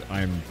point.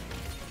 I'm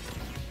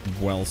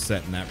well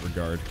set in that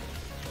regard.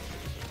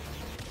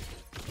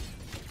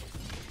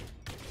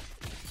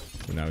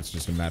 So now it's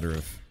just a matter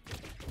of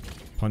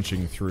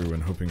punching through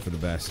and hoping for the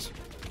best.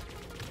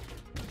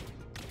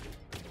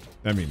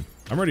 I mean,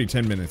 I'm already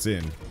 10 minutes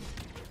in.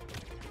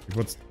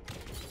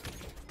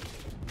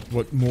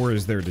 What more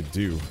is there to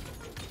do?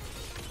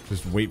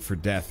 Just wait for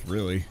death,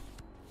 really.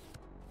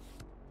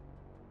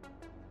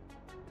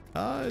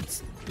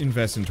 It's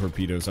invest in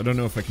torpedoes. I don't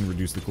know if I can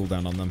reduce the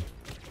cooldown on them.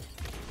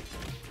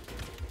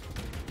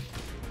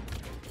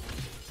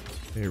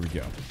 There we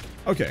go.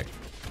 Okay.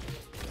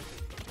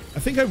 I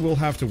think I will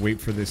have to wait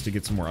for this to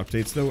get some more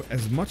updates, though.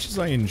 As much as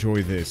I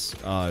enjoy this,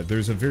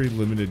 there's a very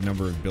limited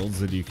number of builds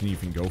that you can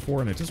even go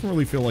for, and it doesn't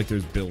really feel like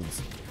there's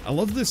builds. I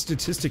love the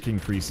statistic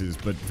increases,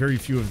 but very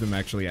few of them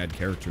actually add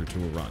character to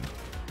a run.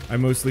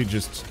 I'm mostly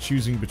just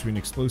choosing between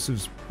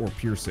explosives or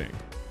piercing,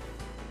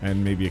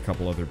 and maybe a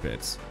couple other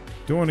bits.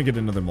 Do I want to get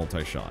another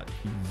multi-shot?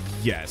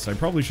 Yes, I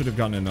probably should have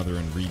gotten another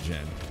in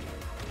regen.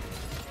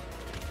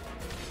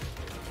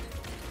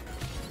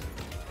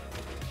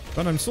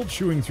 But I'm still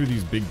chewing through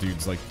these big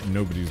dudes like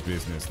nobody's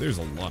business. There's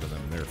a lot of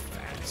them, and they're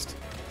fast.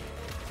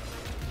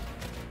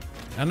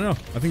 I don't know.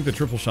 I think the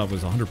triple shot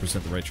was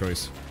 100% the right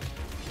choice.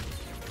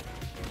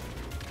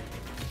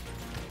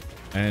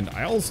 And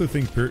I also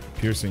think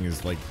piercing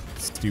is, like,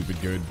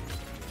 stupid good.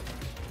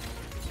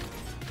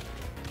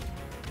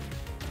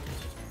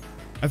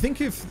 I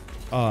think if,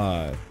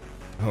 oh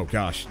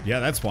gosh. Yeah,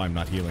 that's why I'm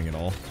not healing at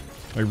all.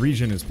 My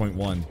regen is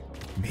 0.1.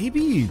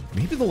 Maybe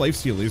the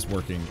lifesteal is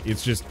working.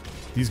 It's just,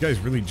 these guys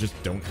really just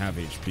don't have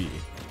HP.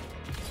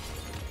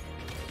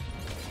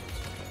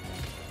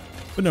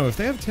 But no, if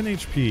they have 10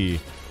 HP,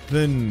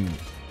 then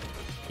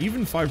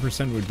even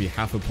 5% would be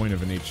half a point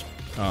of an HP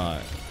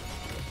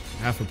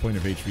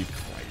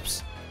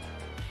cripes.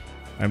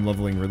 I'm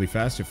leveling really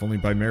fast, if only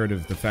by merit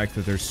of the fact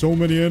that there's so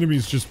many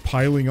enemies just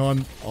piling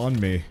on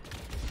me.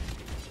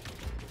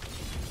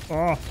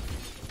 Ah!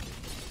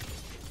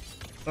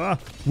 Ah!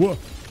 Whoa!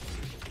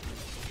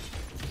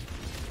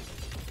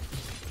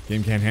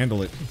 Game can't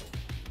handle it.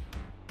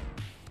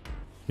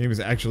 Game is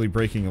actually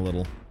breaking a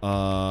little.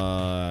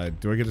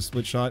 Do I get a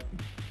split shot?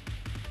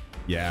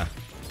 Yeah.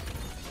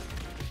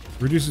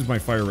 Reduces my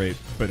fire rate,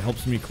 but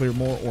helps me clear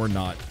more or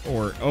not.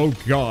 Or, oh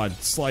god,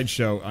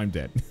 slideshow, I'm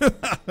dead.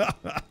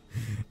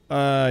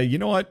 You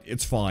know what?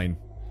 It's fine.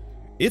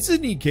 It's a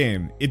neat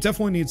game. It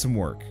definitely needs some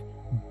work.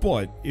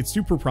 But it's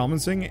super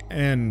promising,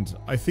 and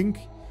I think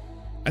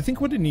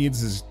what it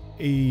needs is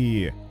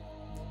a...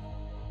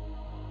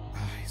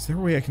 Is there a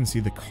way I can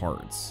see the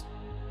cards?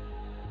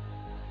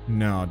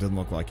 No, it doesn't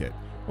look like it.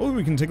 Well,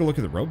 we can take a look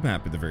at the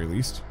roadmap at the very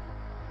least.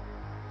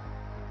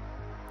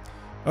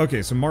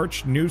 Okay, so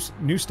March, new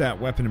stat,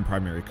 weapon, and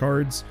primary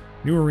cards.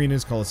 New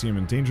arenas, Coliseum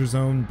and Danger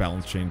Zone.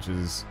 Balance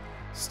changes.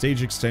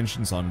 Stage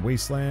extensions on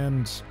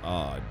Wasteland.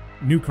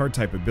 New card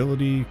type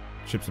ability.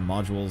 Ships and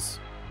modules.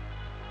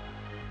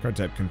 Card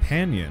type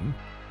companion.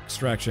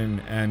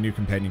 Extraction, and new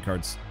companion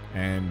cards.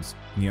 And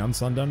Neon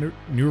Sundown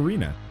new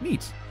arena.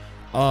 Neat.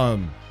 I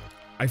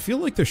feel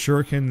like the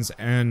shurikens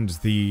and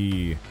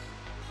the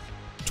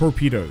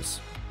torpedoes,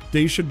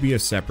 they should be a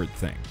separate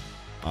thing.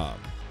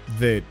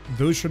 That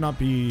those should not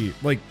be,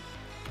 like,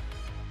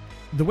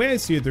 the way I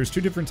see it, there's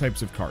two different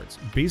types of cards.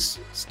 Base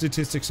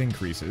statistics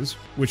increases,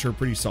 which are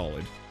pretty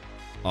solid.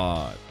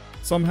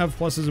 Some have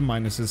pluses and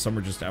minuses, some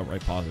are just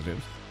outright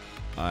positives.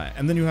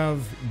 And then you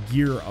have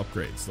gear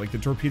upgrades, like the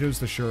torpedoes,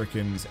 the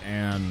shurikens,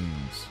 and...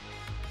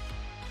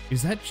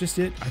 Is that just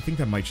it? I think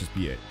that might just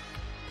be it.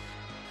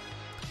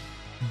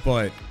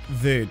 But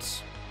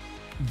that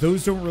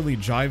those don't really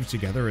jive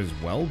together as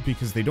well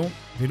because they don't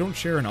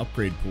share an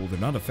upgrade pool. They're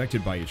not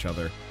affected by each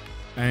other,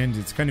 and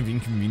it's kind of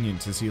inconvenient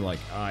to see, like,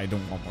 I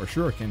don't want more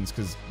shurikens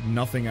because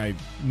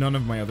none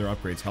of my other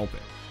upgrades help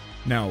it.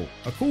 Now,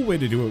 a cool way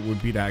to do it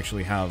would be to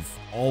actually have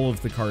all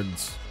of the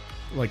cards,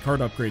 like card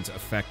upgrades,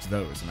 affect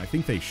those, and I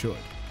think they should.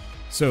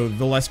 So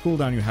the less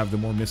cooldown you have, the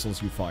more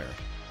missiles you fire.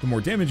 The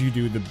more damage you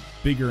do, the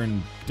bigger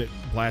and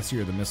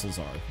blastier the missiles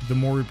are. The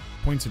more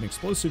points in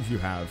explosive you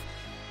have,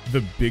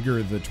 the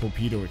bigger the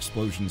torpedo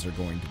explosions are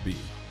going to be.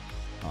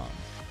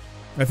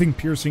 I think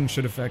piercing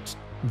should affect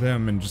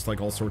them and just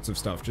like all sorts of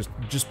stuff,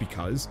 just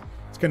because.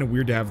 It's kind of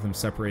weird to have them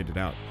separated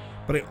out.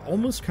 But I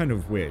almost kind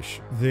of wish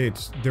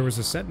that there was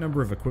a set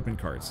number of equipment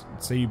cards.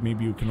 Say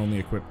maybe you can only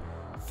equip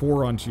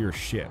 4 onto your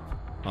ship,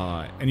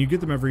 and you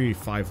get them every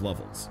 5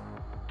 levels.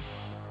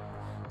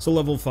 So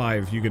level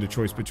 5, you get a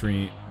choice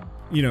between,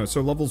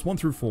 so levels 1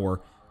 through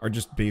 4 are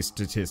just base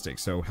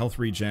statistics, so health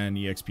regen,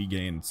 EXP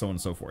gain, so on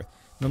and so forth.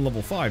 And then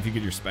level 5, you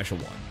get your special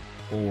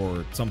one,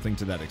 or something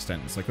to that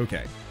extent. It's like,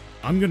 okay,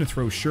 I'm going to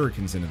throw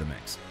shurikens into the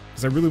mix,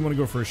 because I really want to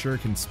go for a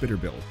shuriken spitter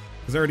build,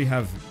 because I already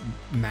have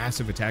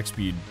massive attack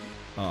speed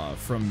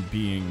from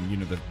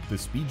being, the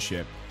speed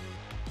ship.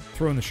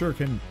 Throwing the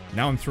shuriken,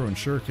 now I'm throwing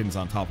shurikens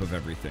on top of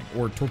everything,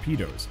 or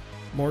torpedoes.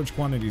 Large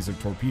quantities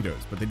of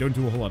torpedoes, but they don't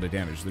do a whole lot of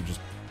damage, they're just,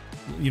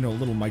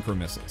 little micro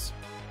missiles.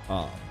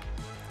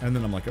 And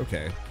then I'm like,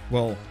 okay,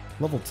 well,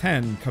 level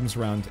 10 comes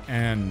around,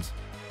 and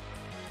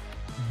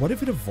what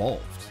if it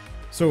evolved?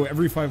 So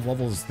every 5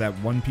 levels, that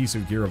one piece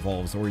of gear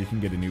evolves, or you can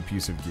get a new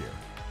piece of gear.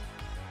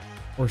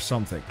 Or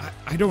something.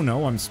 I don't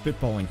know, I'm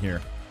spitballing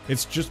here.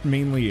 It's just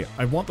mainly,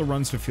 I want the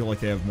runs to feel like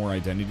they have more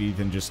identity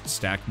than just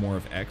stack more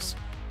of X.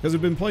 Because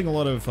I've been playing a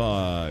lot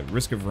of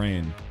Risk of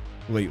Rain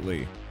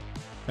lately,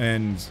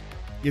 and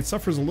it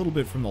suffers a little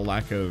bit from the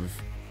lack of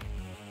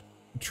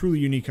truly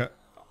unique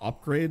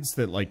upgrades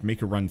that like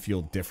make a run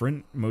feel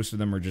different. Most of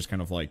them are just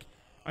kind of like,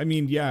 I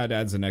mean, yeah, it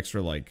adds an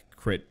extra like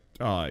crit.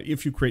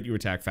 If you crit, you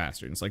attack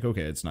faster. And it's like,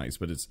 okay, it's nice,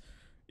 but it's,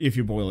 if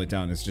you boil it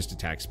down, it's just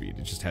attack speed.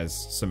 It just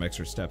has some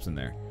extra steps in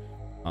there.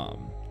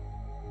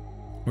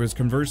 Whereas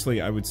conversely,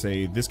 I would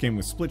say this game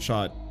with split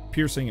shot,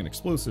 piercing, and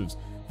explosives,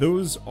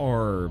 those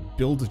are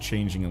build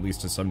changing at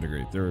least to some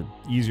degree. They're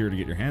easier to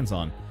get your hands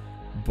on,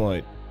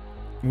 but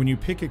when you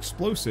pick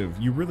explosive,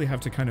 you really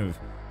have to kind of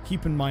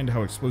keep in mind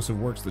how explosive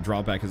works. The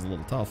drawback is a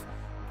little tough,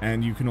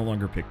 and you can no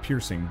longer pick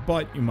piercing,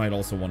 but you might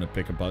also want to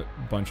pick a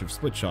bunch of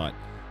split shot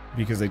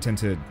because they tend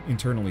to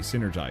internally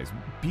synergize.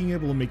 Being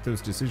able to make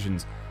those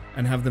decisions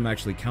and have them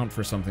actually count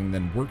for something,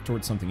 then work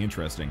towards something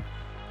interesting,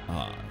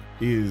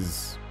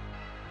 is,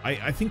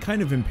 I think,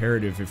 kind of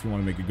imperative if you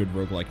want to make a good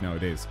roguelike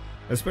nowadays,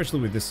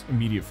 especially with this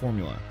immediate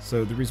formula.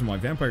 So the reason why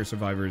Vampire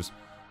Survivors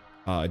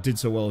did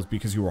so well is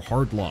because you were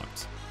hard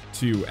locked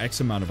to X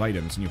amount of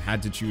items, and you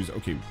had to choose,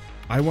 okay,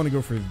 I want to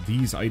go for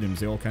these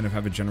items. They all kind of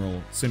have a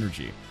general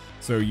synergy.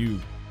 So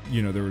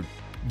there were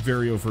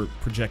very overt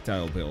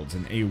projectile builds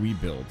and AoE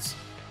builds,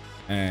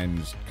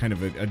 and kind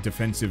of a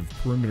defensive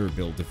perimeter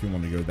build if you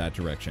want to go that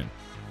direction.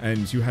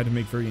 And you had to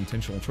make very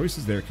intentional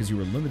choices there because you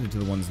were limited to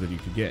the ones that you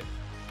could get.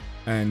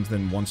 And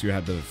then once you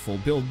had the full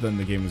build, then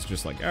the game was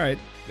just like, alright,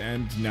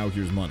 and now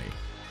here's money.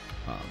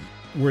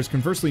 Whereas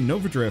conversely,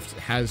 Nova Drift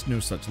has no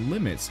such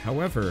limits.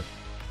 However,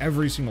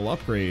 every single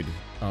upgrade,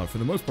 for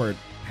the most part,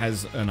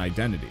 has an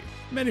identity.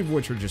 Many of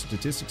which are just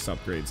statistics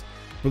upgrades,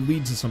 but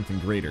lead to something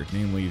greater,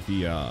 namely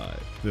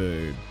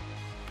the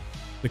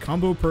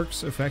combo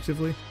perks,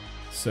 effectively.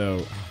 So,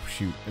 oh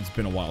shoot, it's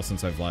been a while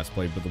since I've last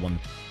played, but the one,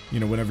 you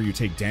know, whenever you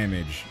take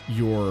damage,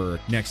 your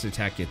next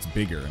attack gets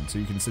bigger, and so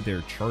you can sit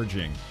there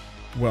charging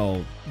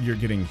while you're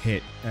getting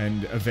hit,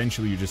 and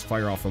eventually you just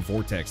fire off a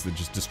vortex that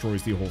just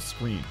destroys the whole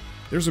screen.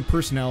 There's a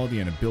personality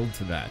and a build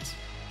to that,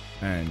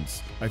 and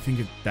I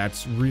think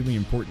that's really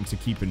important to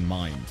keep in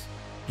mind,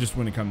 just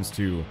when it comes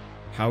to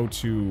how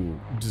to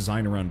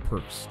design around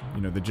perks.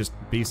 You know, the just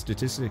base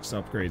statistics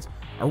upgrades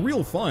are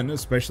real fun,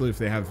 especially if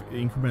they have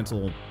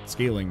incremental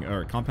scaling,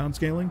 or compound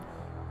scaling,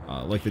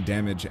 like the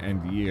damage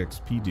and the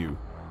EXP do.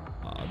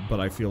 But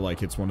I feel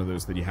like it's one of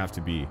those that you have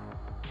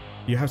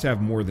to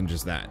have more than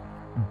just that.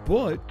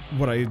 But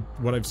what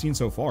I've seen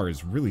so far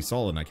is really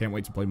solid, and I can't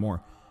wait to play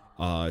more.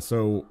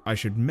 So I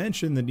should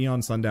mention that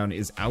Neon Sundown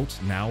is out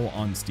now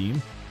on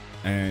Steam,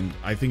 and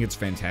I think it's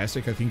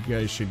fantastic. I think you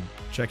guys should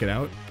check it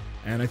out.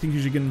 And I think you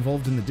should get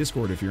involved in the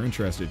Discord if you're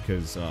interested,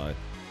 because I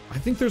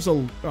think there's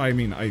I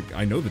mean,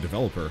 I know the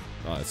developer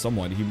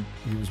somewhat. He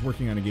was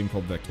working on a game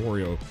called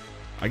Vectorio.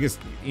 I guess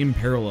in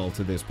parallel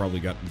to this, probably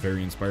got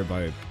very inspired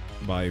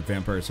by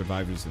Vampire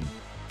Survivors and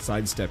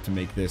Sidestep to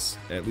make this,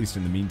 at least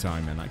in the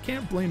meantime, and I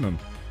can't blame him.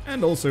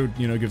 And also,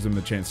 you know, gives him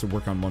a chance to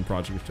work on one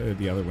project or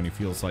the other when he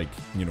feels like,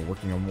 you know,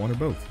 working on one or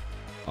both.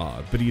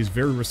 But he is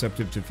very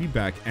receptive to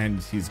feedback,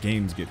 and his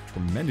games get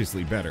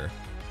tremendously better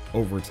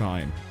over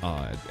time,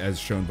 as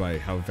shown by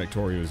how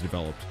Vectorio is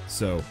developed.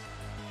 So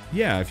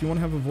yeah, if you want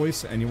to have a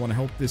voice and you want to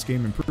help this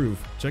game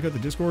improve, check out the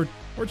Discord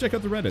or check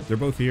out the Reddit. They're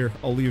both here.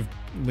 I'll leave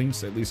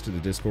links at least to the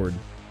Discord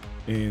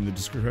in the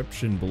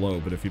description below,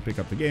 but if you pick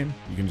up the game,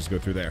 you can just go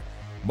through there.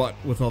 But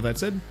with all that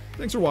said,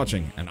 thanks for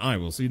watching, and I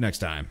will see you next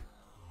time.